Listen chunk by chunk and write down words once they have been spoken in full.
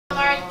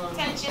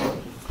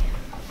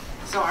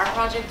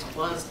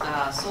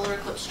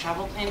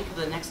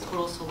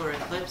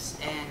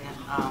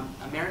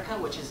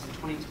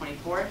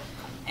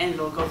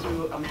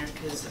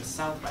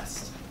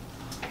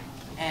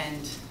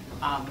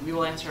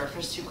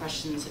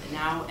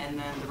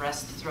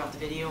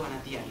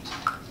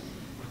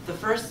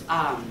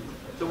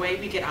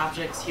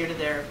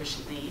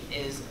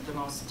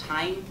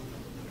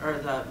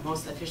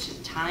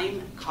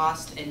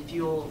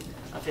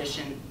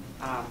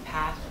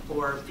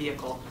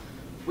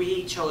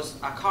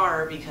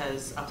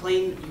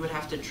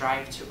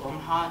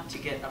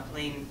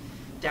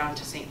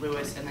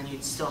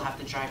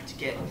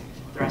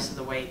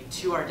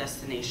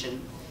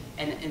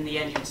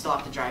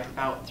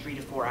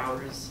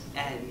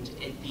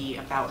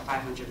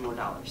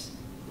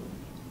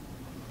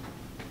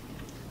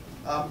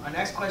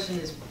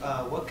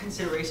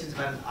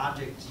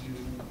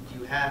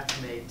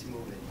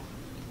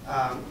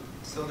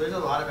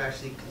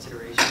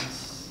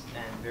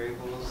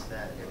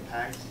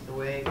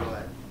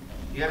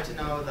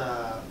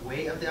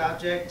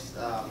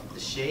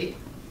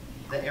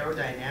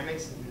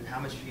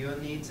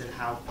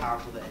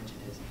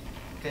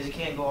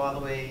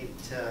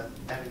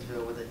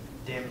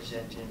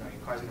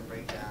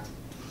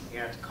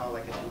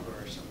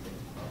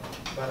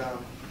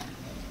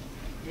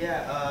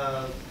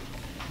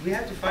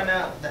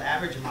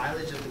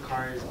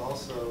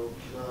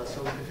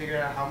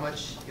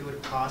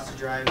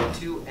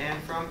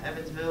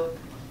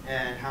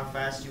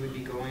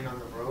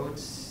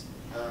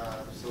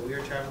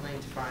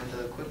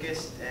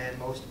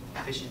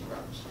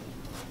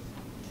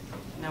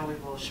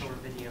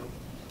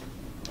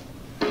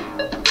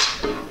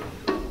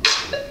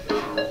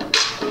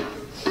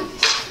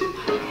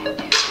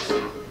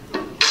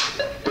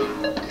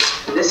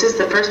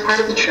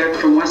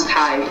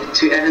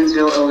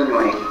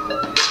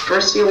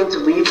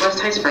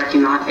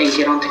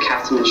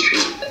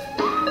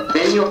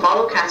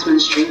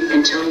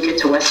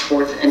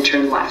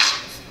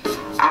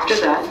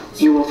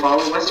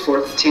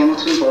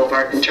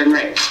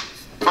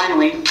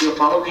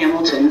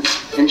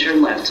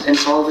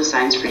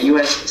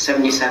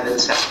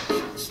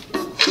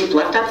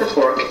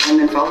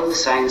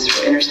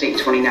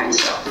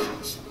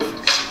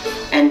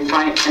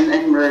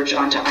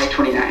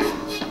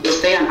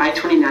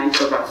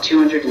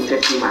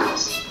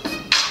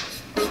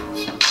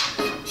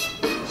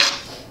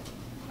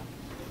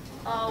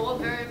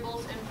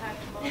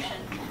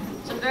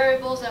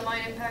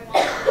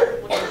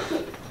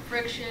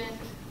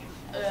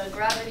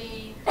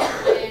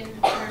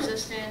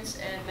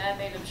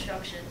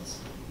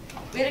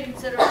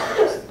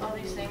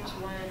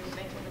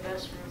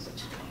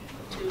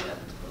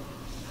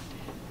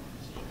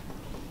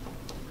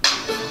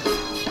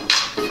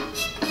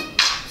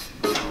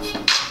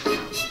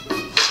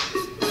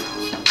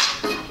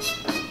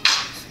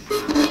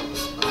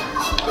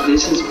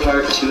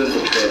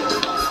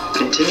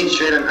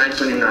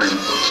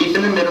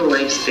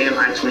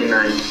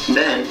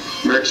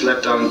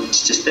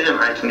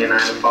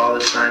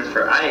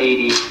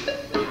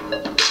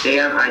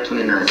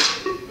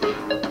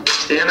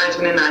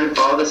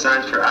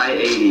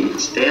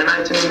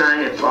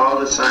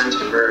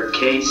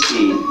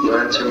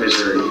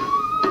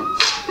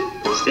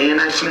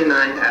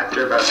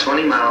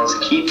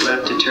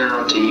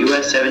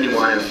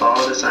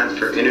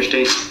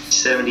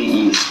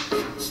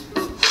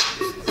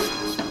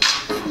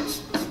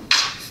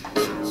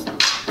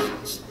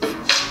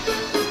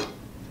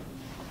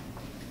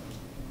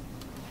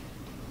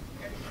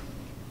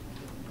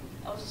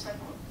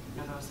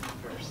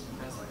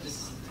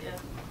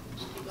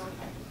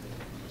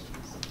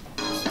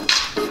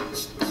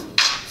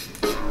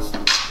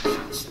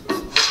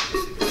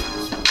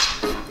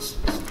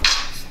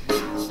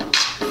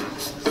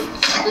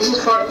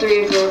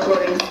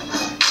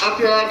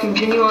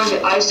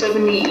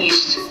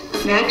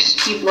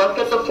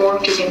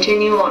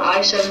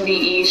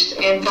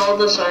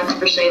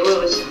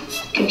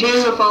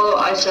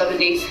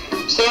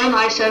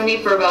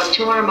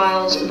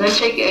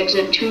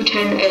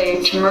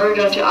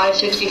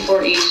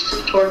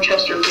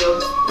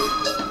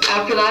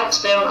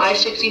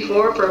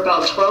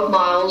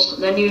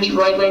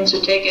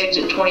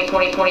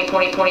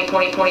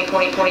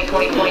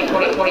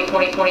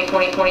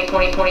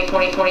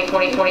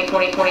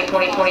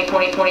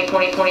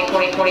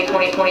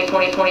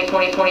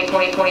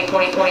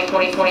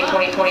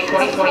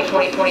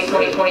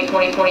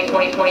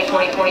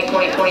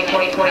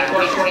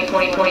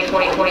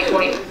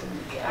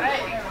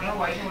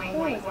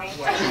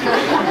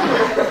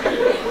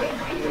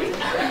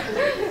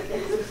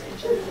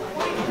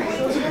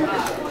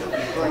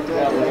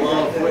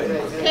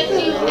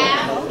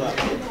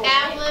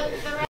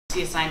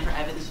See a sign for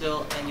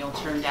Evansville, and you'll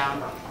turn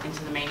down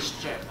into the main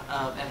strip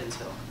of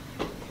Evansville.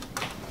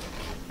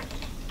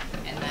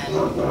 And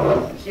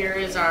then here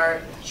is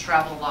our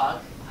travel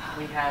log.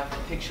 We have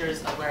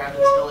pictures of where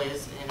Evansville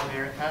is in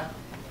America,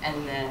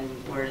 and then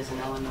where it is in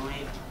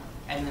Illinois,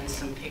 and then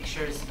some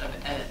pictures of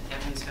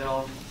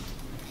Evansville,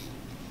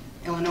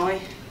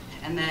 Illinois,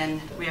 And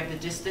then we have the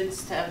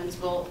distance to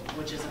Evansville,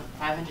 which is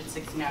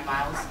 569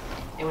 miles.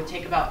 It would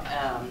take about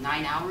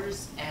 9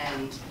 hours,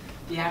 and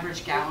the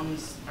average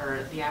gallons,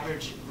 or the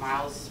average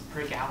miles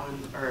per gallon,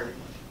 or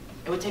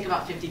it would take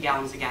about 50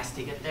 gallons of gas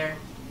to get there.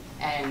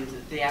 And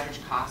the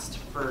average cost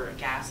for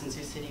gas in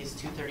Sioux City is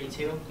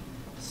 $2.32.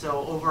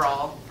 So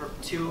overall, for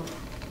to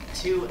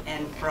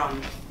and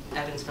from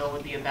Evansville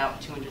would be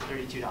about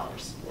 $232.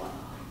 Wow.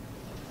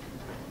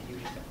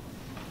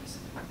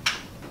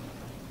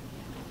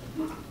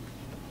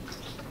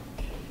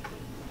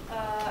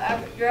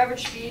 Your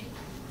average speed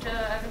to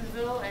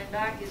Evansville and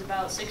back is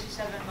about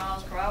 67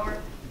 miles per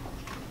hour.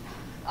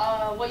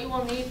 What you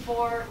will need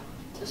for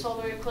the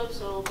solar eclipse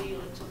will be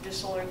just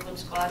solar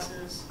eclipse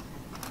glasses.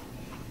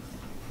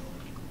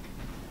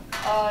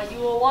 You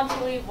will want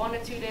to leave 1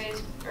 to 2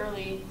 days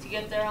early to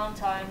get there on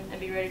time and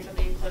be ready for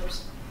the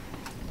eclipse.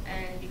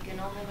 And you can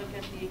only look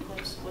at the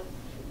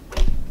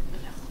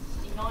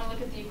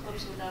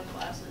eclipse without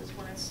glasses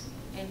when it's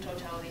in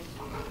totality.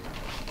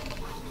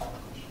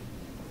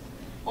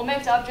 What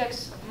makes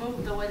objects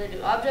move the way they do?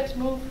 Objects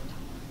move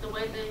the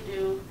way they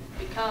do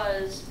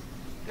because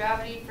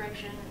gravity,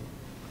 friction,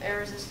 air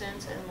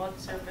resistance, and what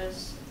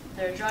surface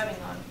they're driving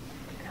on,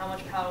 and how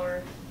much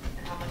power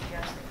and how much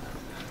gas they have.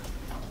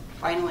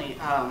 Finally,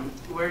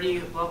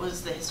 what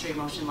was the history of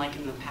motion like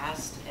in the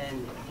past,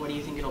 and what do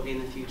you think it'll be in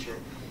the future?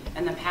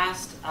 In the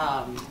past,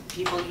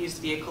 people used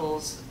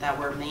vehicles that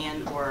were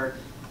man or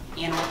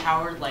animal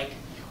powered, like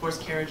horse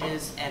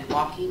carriages and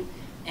walking.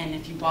 And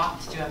if you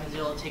walked to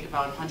Evansville, it would take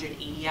about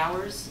 180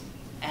 hours.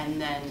 And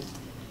then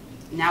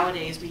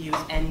nowadays we use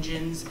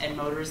engines and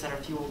motors that are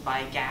fueled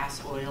by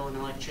gas, oil, and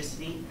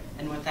electricity.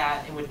 And with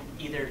that, it would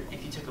either,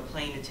 if you took a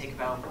plane, it'd take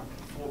about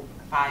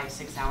 5,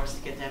 6 hours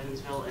to get to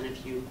Evansville. And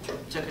if you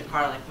took a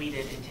car like we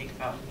did, it'd take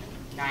about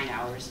 9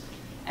 hours.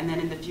 And then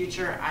in the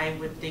future, I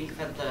would think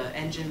that the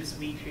engines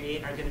we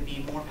create are going to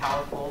be more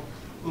powerful,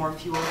 more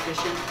fuel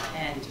efficient,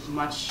 and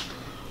much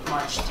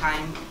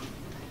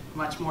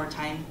more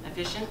time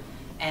efficient.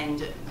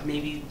 And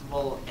maybe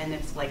and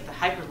it's like the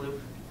Hyperloop.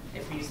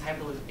 If we use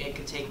Hyperloop, it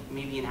could take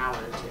maybe an hour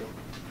or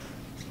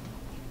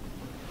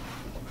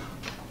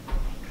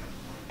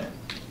 2.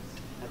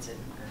 That's it.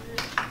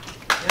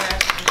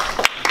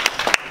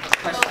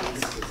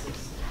 Questions?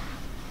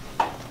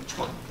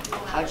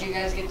 How'd you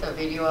guys get the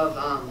video of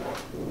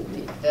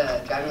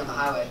the driving on the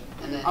highway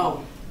and then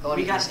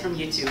We got it from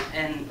YouTube,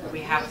 and we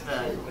have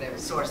the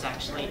source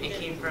actually. It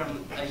came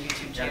from a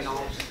YouTube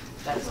channel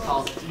that's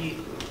called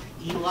Eclipse3.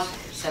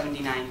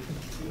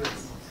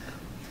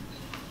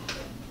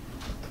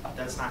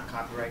 That's not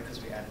copyright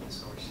because we added the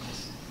source.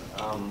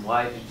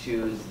 Why did you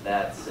choose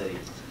that city?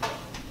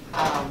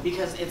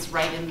 Because it's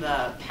right in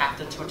the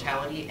path of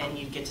totality, and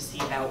you get to see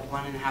about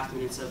 1.5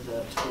 minutes of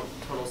the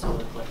total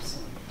solar eclipse.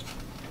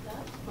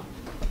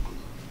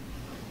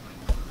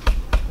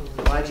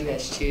 Why did you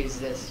guys choose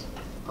this?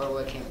 Or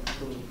what came?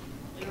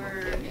 We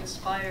were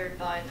inspired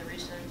by the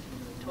recent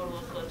total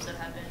eclipse that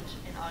happened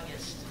in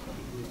August.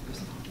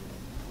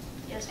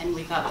 Yes. And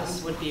we thought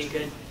this would be a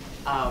good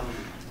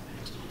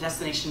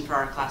destination for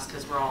our class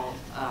because we're all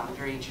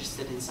very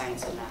interested in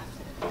science and math.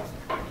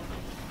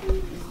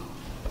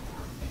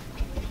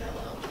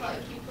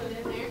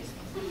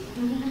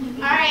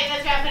 All right,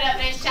 let's wrap it up.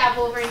 Nice job,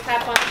 Wolverine.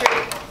 Clap on 3.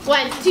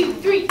 1, 2,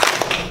 3.